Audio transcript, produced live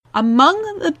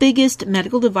Among the biggest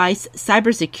medical device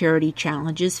cybersecurity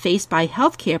challenges faced by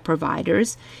healthcare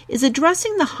providers is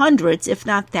addressing the hundreds, if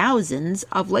not thousands,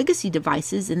 of legacy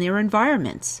devices in their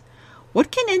environments.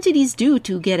 What can entities do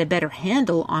to get a better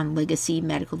handle on legacy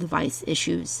medical device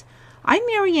issues? I'm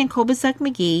Marianne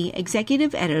Kolbasuk-McGee,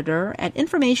 Executive Editor at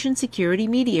Information Security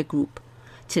Media Group.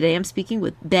 Today I'm speaking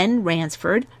with Ben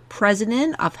Ransford,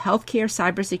 President of healthcare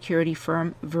cybersecurity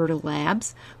firm Verta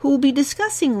Labs, who will be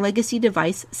discussing legacy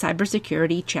device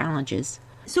cybersecurity challenges.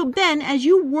 So Ben, as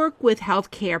you work with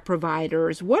healthcare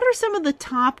providers, what are some of the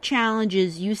top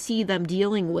challenges you see them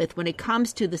dealing with when it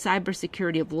comes to the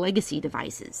cybersecurity of legacy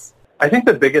devices? I think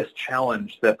the biggest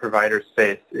challenge that providers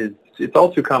face is it's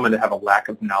all too common to have a lack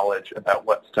of knowledge about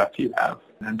what stuff you have.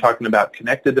 I'm talking about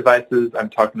connected devices. I'm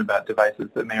talking about devices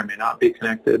that may or may not be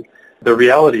connected. The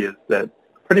reality is that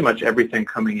pretty much everything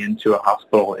coming into a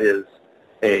hospital is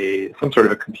some sort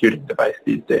of a computing device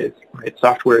these days. Right?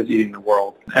 Software is eating the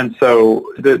world. And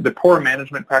so the poor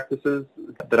management practices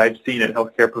that I've seen at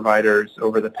healthcare providers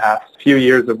over the past few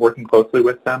years of working closely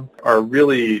with them are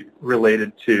really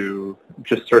related to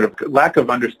just sort of lack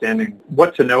of understanding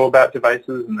what to know about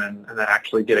devices and then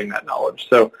actually getting that knowledge.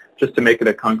 So just to make it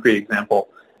a concrete example,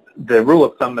 the rule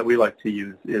of thumb that we like to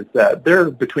use is that there are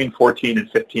between 14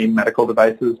 and 15 medical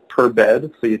devices per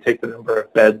bed. So you take the number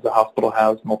of beds the hospital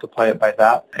has, multiply it by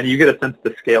that, and you get a sense of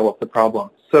the scale of the problem.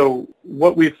 So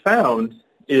what we've found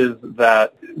is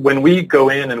that when we go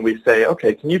in and we say,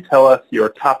 okay, can you tell us your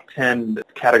top 10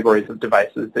 categories of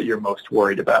devices that you're most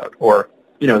worried about, or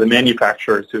the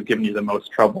manufacturers who have given you the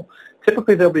most trouble,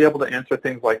 typically they'll be able to answer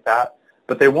things like that,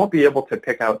 but they won't be able to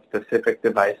pick out specific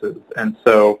devices. And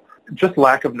so just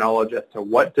lack of knowledge as to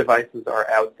what devices are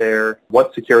out there,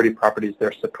 what security properties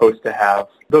they're supposed to have.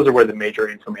 Those are where the major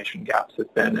information gaps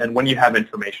have been. And when you have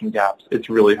information gaps, it's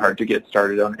really hard to get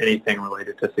started on anything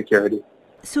related to security.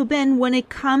 So Ben, when it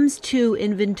comes to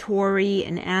inventory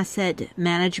and asset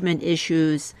management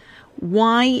issues,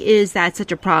 why is that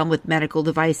such a problem with medical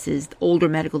devices, older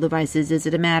medical devices? Is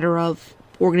it a matter of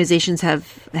organizations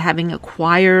having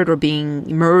acquired or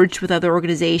being merged with other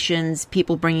organizations,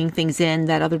 people bringing things in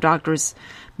that other doctors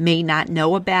may not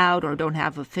know about or don't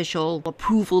have official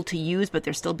approval to use, but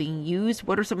they're still being used?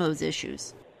 What are some of those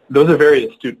issues? Those are very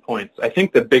astute points. I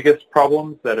think the biggest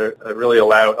problems that really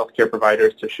allow healthcare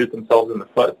providers to shoot themselves in the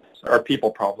foot are people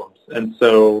problems. And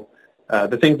so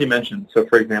the things you mentioned, so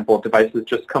for example, devices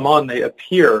just come on, they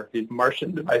appear, these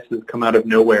Martian devices come out of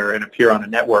nowhere and appear on a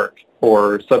network,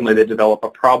 or suddenly they develop a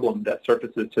problem that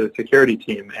surfaces to the security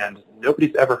team and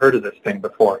nobody's ever heard of this thing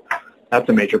before. That's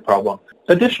a major problem.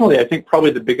 Additionally, I think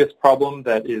probably the biggest problem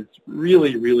that is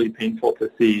really, really painful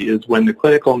to see is when the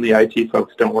clinical and the IT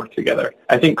folks don't work together.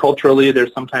 I think culturally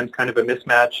there's sometimes kind of a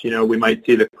mismatch. We might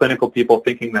see the clinical people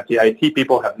thinking that the IT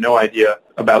people have no idea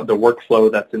about the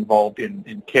workflow that's involved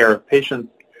in care of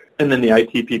patients. And then the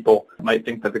IT people might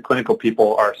think that the clinical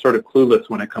people are sort of clueless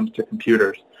when it comes to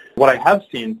computers. What I have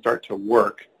seen start to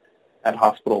work at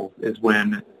hospitals is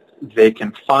when they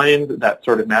can find that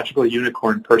sort of magical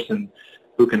unicorn person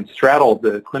who can straddle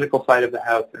the clinical side of the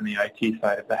house and the IT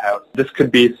side of the house. This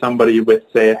could be somebody with,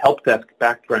 say, a help desk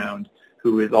background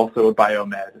who is also a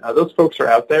biomed. Those folks are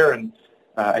out there, and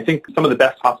I think some of the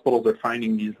best hospitals are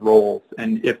finding these roles.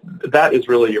 And if that is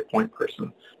really your point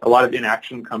person, a lot of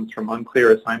inaction comes from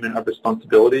unclear assignment of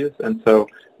responsibilities. And so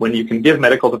when you can give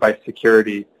medical device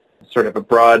security sort of a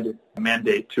broad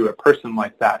mandate to a person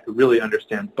like that who really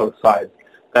understands both sides,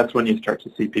 that's when you start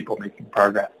to see people making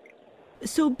progress.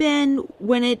 So Ben,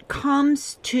 when it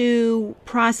comes to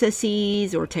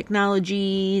processes or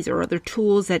technologies or other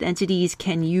tools that entities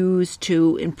can use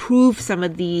to improve some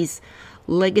of these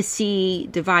legacy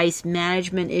device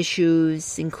management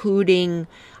issues, including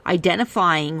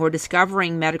identifying or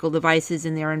discovering medical devices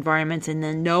in their environments and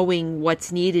then knowing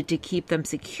what's needed to keep them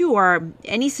secure,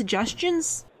 any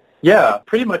suggestions? Yeah,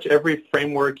 pretty much every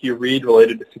framework you read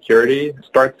related to security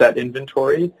starts at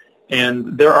inventory,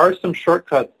 and there are some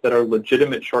shortcuts that are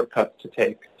legitimate shortcuts to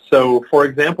take. So, for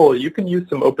example, you can use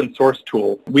some open source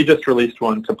tools. We just released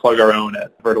one to plug our own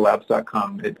at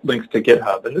vertalabs.com. It links to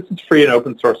GitHub, and this is free and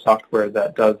open source software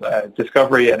that does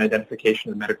discovery and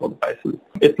identification of medical devices.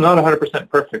 It's not 100%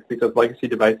 perfect because legacy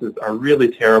devices are really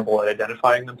terrible at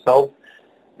identifying themselves.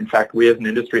 In fact, we as an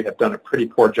industry have done a pretty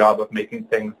poor job of making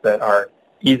things that are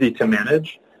easy to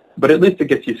manage, but at least it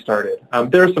gets you started.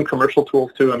 There are some commercial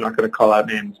tools too. I'm not going to call out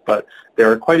names, but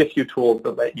there are quite a few tools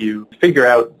that let you figure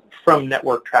out from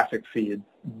network traffic feeds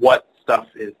what stuff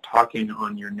is talking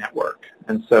on your network.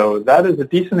 And so that is a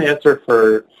decent answer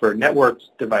for networked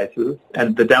devices.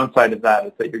 And the downside of that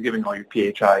is that you're giving all your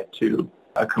PHI to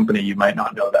a company you might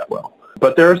not know that well.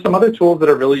 But there are some other tools that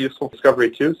are really useful for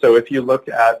discovery too. So if you look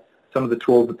at some of the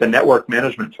tools that the network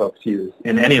management folks use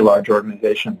in any large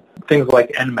organization, things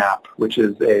like Nmap, which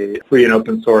is a free and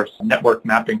open source network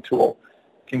mapping tool,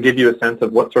 can give you a sense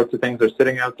of what sorts of things are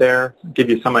sitting out there, give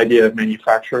you some idea of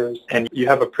manufacturers, and you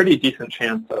have a pretty decent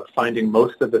chance of finding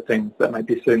most of the things that might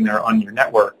be sitting there on your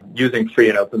network using free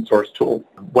and open source tools.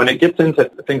 When it gets into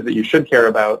things that you should care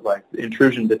about, like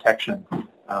intrusion detection,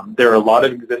 there are a lot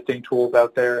of existing tools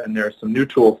out there, and there are some new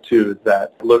tools, too,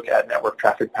 that look at network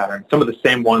traffic patterns. Some of the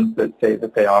same ones that say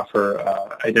that they offer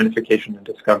identification and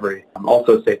discovery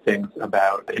also say things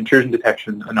about intrusion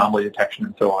detection, anomaly detection,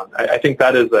 and so on. I think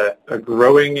that is a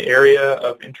growing area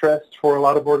of interest for a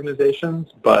lot of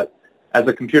organizations, but as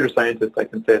a computer scientist, I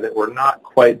can say that we're not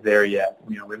quite there yet.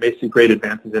 We may see great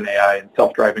advances in AI and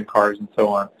self-driving cars and so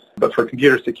on, but for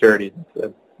computer security, it's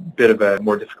a bit of a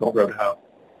more difficult road to hoe.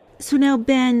 So now,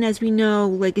 Ben, as we know,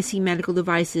 legacy medical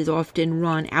devices often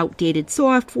run outdated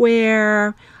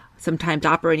software, sometimes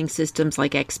operating systems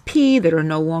like XP that are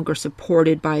no longer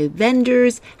supported by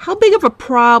vendors. How big of a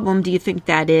problem do you think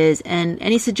that is? And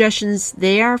any suggestions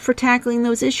there for tackling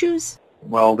those issues?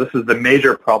 Well, this is the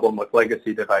major problem with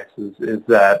legacy devices, is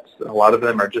that a lot of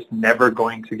them are just never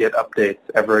going to get updates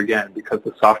ever again because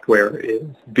the software is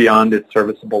beyond its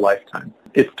serviceable lifetime.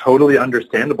 It's totally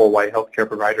understandable why healthcare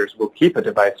providers will keep a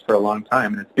device for a long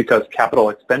time, and it's because capital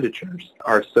expenditures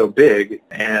are so big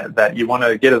and that you want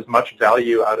to get as much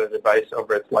value out of a device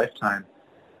over its lifetime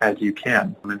as you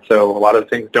can. And so a lot of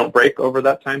things don't break over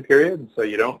that time period, and so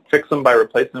you don't fix them by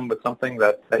replacing them with something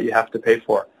that you have to pay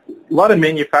for. A lot of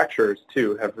manufacturers,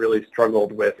 too, have really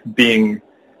struggled with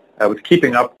with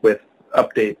keeping up with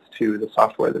updates to the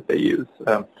software that they use.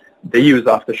 They use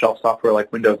off-the-shelf software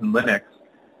like Windows and Linux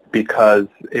because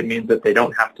it means that they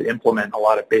don't have to implement a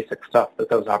lot of basic stuff that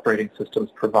those operating systems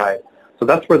provide. So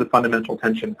that's where the fundamental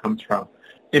tension comes from.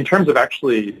 In terms of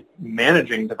actually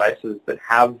managing devices that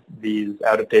have these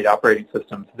out-of-date operating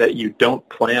systems that you don't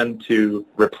plan to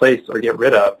replace or get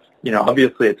rid of,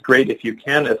 obviously it's great if you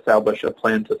can establish a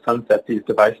plan to sunset these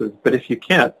devices, but if you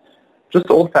can't, just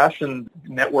old-fashioned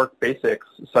network basics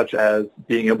such as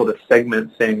being able to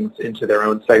segment things into their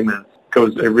own segments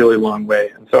goes a really long way.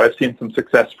 And so I've seen some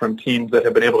success from teams that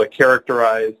have been able to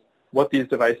characterize what these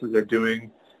devices are doing.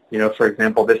 For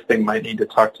example, this thing might need to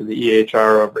talk to the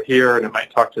EHR over here, and it might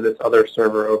talk to this other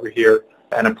server over here,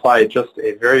 and apply just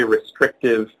a very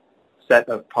restrictive set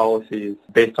of policies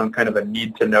based on kind of a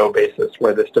need-to-know basis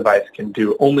where this device can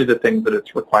do only the things that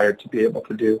it's required to be able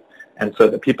to do, and so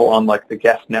that people on the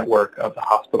guest network of the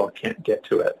hospital can't get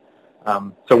to it.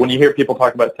 So when you hear people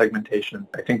talk about segmentation,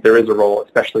 I think there is a role,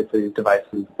 especially for these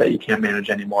devices, that you can't manage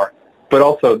anymore. But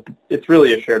also, it's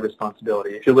really a shared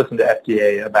responsibility. If you listen to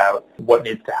FDA about what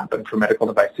needs to happen for medical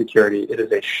device security, it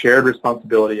is a shared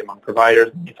responsibility among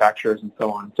providers, manufacturers, and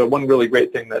so on. So one really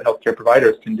great thing that healthcare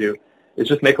providers can do is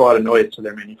just make a lot of noise to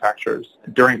their manufacturers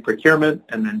during procurement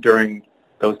and then during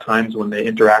those times when they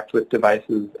interact with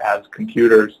devices as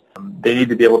computers. They need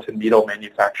to be able to needle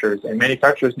manufacturers, and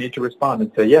manufacturers need to respond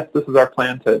and say, yes, this is our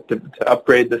plan to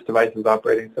upgrade this device's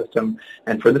operating system,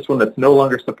 and for this one that's no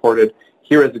longer supported,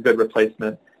 here is a good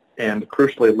replacement, and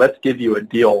crucially, let's give you a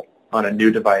deal on a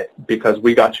new device because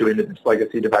we got you into this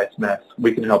legacy device mess.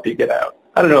 We can help you get out.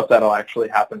 I don't know if that'll actually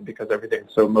happen because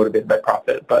everything's so motivated by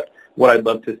profit, but what I'd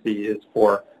love to see is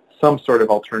for some sort of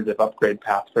alternative upgrade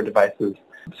path for devices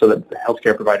so that the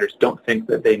healthcare providers don't think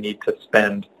that they need to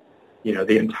spend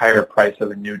the entire price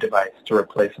of a new device to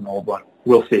replace an old one.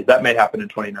 We'll see. That may happen in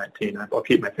 2019. I'll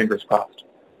keep my fingers crossed.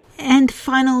 And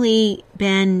finally,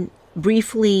 Ben,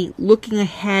 briefly looking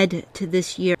ahead to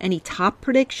this year, any top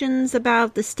predictions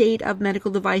about the state of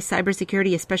medical device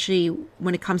cybersecurity, especially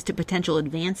when it comes to potential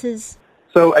advances?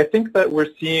 So I think that we're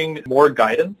seeing more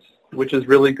guidance, which is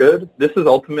really good. This is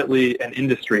ultimately an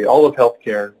industry. All of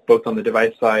healthcare, both on the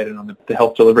device side and on the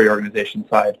health delivery organization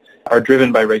side, are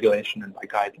driven by regulation and by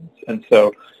guidance. And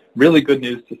so really good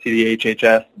news to see the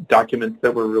HHS documents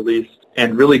that were released,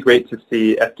 and really great to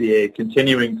see FDA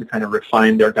continuing to kind of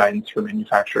refine their guidance for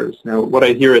manufacturers. Now, what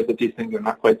I hear is that these things are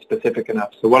not quite specific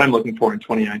enough. So what I'm looking for in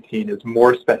 2019 is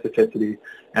more specificity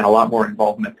and a lot more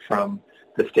involvement from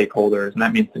the stakeholders, and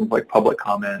that means things like public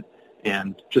comment,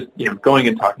 and just going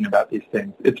and talking about these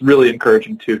things. It's really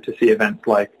encouraging, too, to see events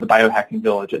like the Biohacking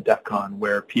Village at DEF CON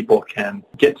where people can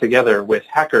get together with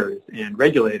hackers and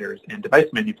regulators and device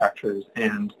manufacturers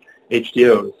and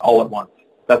HDOs all at once.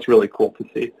 That's really cool to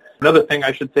see. Another thing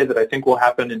I should say that I think will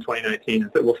happen in 2019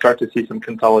 is that we'll start to see some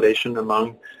consolidation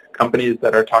among companies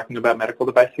that are talking about medical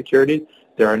device security.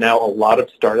 There are now a lot of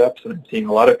startups, and I'm seeing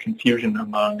a lot of confusion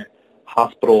among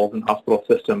hospitals and hospital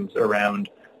systems around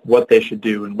what they should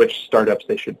do and which startups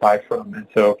they should buy from. And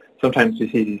so sometimes we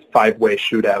see these five-way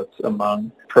shootouts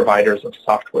among providers of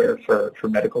software for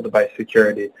medical device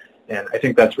security. And I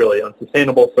think that's really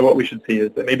unsustainable. So what we should see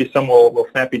is that maybe some will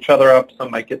snap each other up, some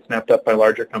might get snapped up by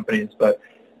larger companies, but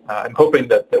I'm hoping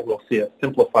that we'll see a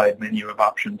simplified menu of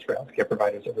options for healthcare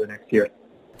providers over the next year.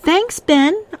 Thanks,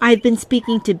 Ben. I've been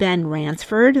speaking to Ben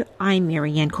Ransford. I'm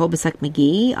Marianne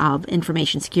Kolbasuk-McGee of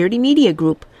Information Security Media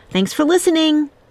Group. Thanks for listening.